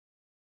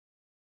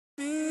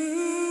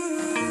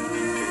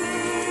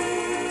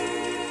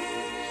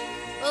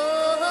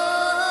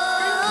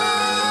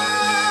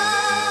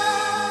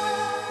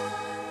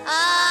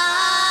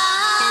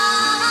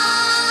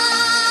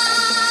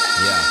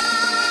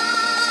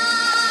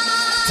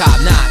top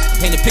notch,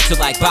 paint a picture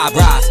like Bob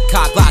Ross.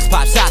 Cock glocks,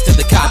 pop shots till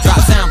the cop drop.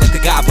 Sound like the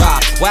guy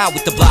Rob. Wow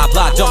with the blah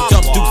blah, jump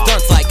do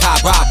stunts like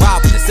Cobb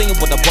Rob. With the singing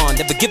what I want,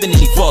 never giving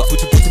any fucks.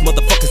 What you pussy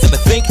motherfuckers ever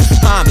think?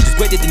 I'm just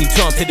greater than you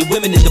Trump. Hit the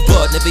women in the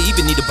butt, never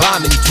even need to buy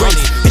many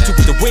drinks. Hit you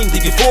with the ring,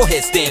 leave your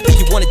forehead stand. If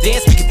you wanna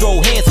dance, we can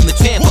throw hands. I'm the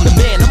champ, I'm the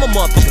man, I'm a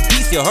motherfucking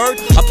beast, you heard?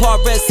 I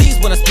part red seas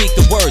when I speak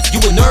the words. You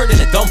a nerd and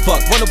a dumb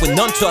fuck, running with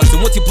nunchucks. And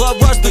once your blood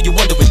rush, though you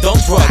wonder with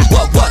dumb truck.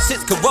 What?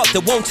 Shit's corrupt,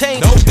 it won't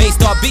change. May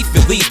start beef,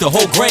 it leaves the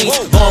whole grain.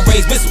 Long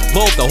range missile,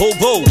 blow up the whole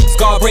road.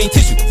 Scar brain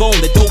tissue, phone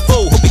that don't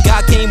fold. Hope your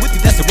God came with you,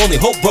 that's your only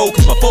hope, bro.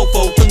 Cause my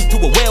fofo turned into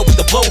a whale with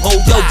the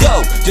blowhole.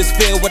 Yo, just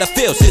feel what I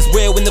feel, shit's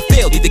real in the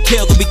field. Either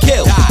kill or be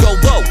killed. Go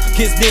low,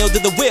 kids nailed to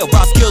the wheel.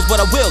 Raw skills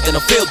what I will, then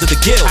I'll fill to the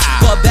gills.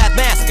 Love that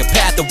massacre,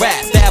 path the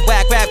rat. Stab,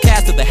 whack, rap,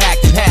 cast to the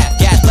hacked in half.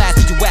 Gas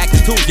blasted, you whacked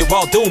too. You're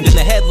all doomed in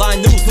the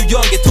headline news. Too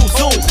young, get too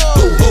soon.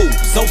 Boo-hoo,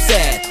 so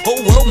sad.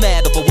 Whole world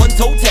mad over one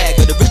toe tag.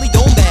 But it really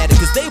don't matter,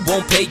 cause they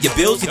won't pay your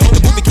bills. You think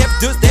the movie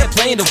characters, they're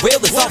playing the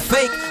real. It's all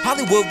fake.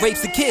 Hollywood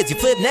rapes the kids. You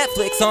flip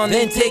Netflix on,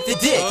 then take the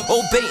dick.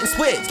 Old bait and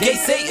switch. Gay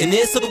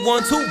Satanists are the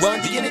ones who run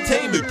the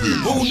entertainment biz.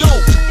 Who knew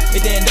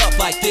it end up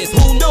like this?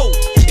 Who knew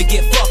it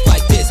get fucked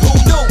like this? Who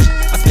knew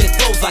I spit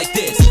flows like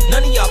this?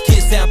 None of y'all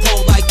kids sound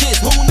pro like this.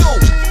 Who knew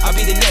I'll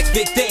be the next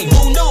big thing?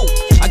 Who knew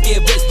I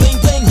get rich bling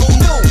bling? Who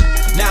knew?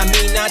 Not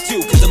me, not you,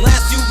 cause them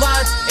last few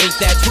lines ain't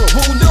that true.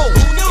 Who knew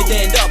it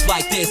end up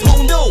like this?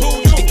 Who knew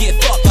it get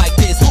fucked like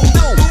this? Who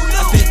knew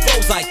I spit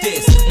flows like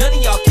this? None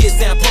of y'all kids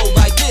sound pro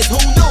like this.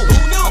 Who knew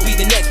I'll be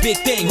the next big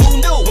thing?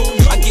 Who knew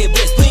I get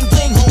rich bling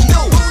bling? Who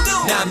knew?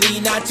 Not me,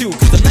 not you,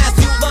 cause them last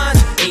few lines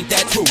ain't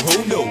that true.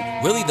 Who knew?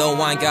 Really though,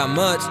 I ain't got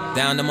much.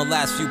 Down to my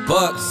last few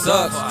bucks.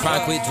 Sucks. Trying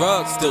to quit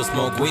drugs, still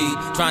smoke weed.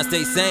 Trying to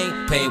stay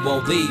sane, pain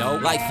won't leave.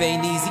 Life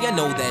ain't easy, I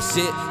know that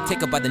shit.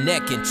 Take her by the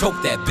neck and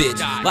choke that bitch.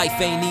 Life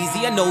ain't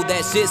easy, I know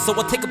that shit. So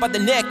I take her by the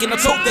neck and I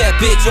choke that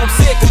bitch. Yo, I'm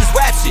sick of this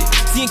rap shit.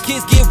 Seeing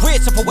kids get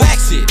rich off of whack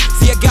shit.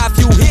 See, I got a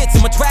few hits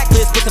in my track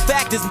list, but the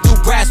fact is I'm too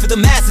brash for the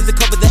masses to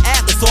cover the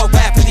atlas. So I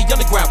rap for the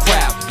underground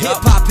crowd.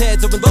 Hip-hop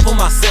heads are in love with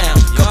my sound.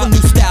 Couple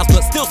new styles,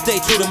 but still stay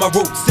true to my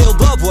roots. Still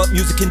love what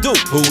music can do.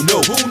 Who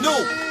knew? Who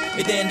knew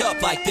it end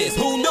up like this?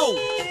 Who knew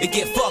it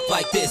get fucked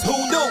like this? Who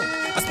knew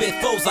I spit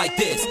flows like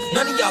this?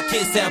 None of y'all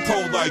kids sound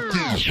pro like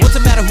this. What's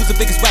the matter? Who's the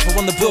biggest rapper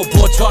on the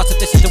Billboard charts? If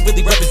that shit don't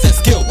really represent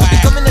skill.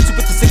 Coming at you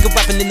with the single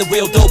rapping in the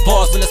real dope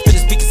bars. When I spit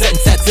a speaker set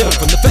and sat still.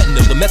 From the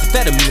fentanyl, the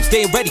methamphetamine, I'm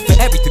staying ready for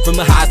everything. From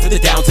the highs to the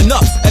downs and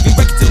ups. Every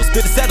record till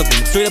spit a settling.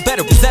 Straight up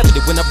better, it's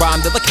evident when I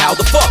rhyme. They're like, how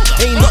the fuck?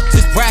 Ain't luck,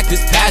 just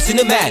practice, passion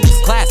and madness.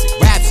 Classic,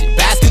 rap shit,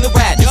 bask in the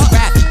radness.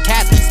 Graphic,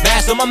 casket,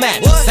 smash on my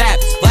mattress.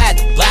 Savage,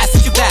 blast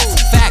at you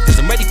bastards. Factors,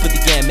 I'm ready for the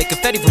end. Make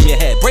confetti from your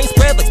head. Brain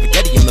spread like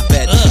spaghetti on the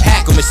bed.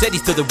 Hack on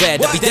machetes to the red.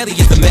 Every deadly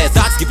is the meds.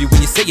 Odds give you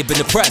when you say you've been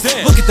depressed.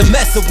 Look at the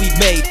mess that we've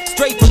made.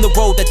 Straight from the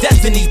road that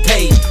destiny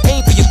paid.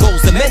 Aim for your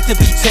goals, they're meant to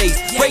be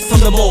chased. Break from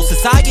the mold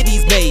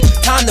society's made.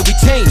 Time that we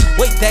change.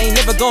 Wait, that ain't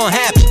never gonna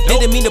happen. They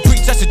didn't mean to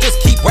preach, I should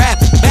just keep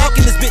rapping. Back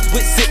in this bitch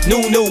with sick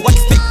new. I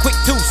can spit quick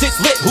too, shit's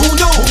lit. Who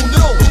knew?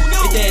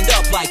 It end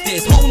up like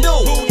this? Who knew?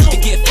 It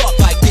get fucked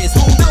like this?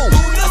 Who knew?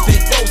 I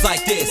spit flows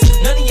like this.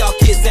 None of y'all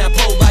kids sound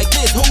pro like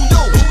this. Who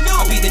knew?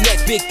 I'll be the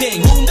next big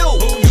thing. Who knew?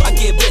 I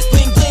get rich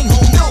bling bling. Who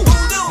knew?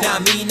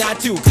 Not me,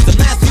 not you, cause the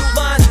last few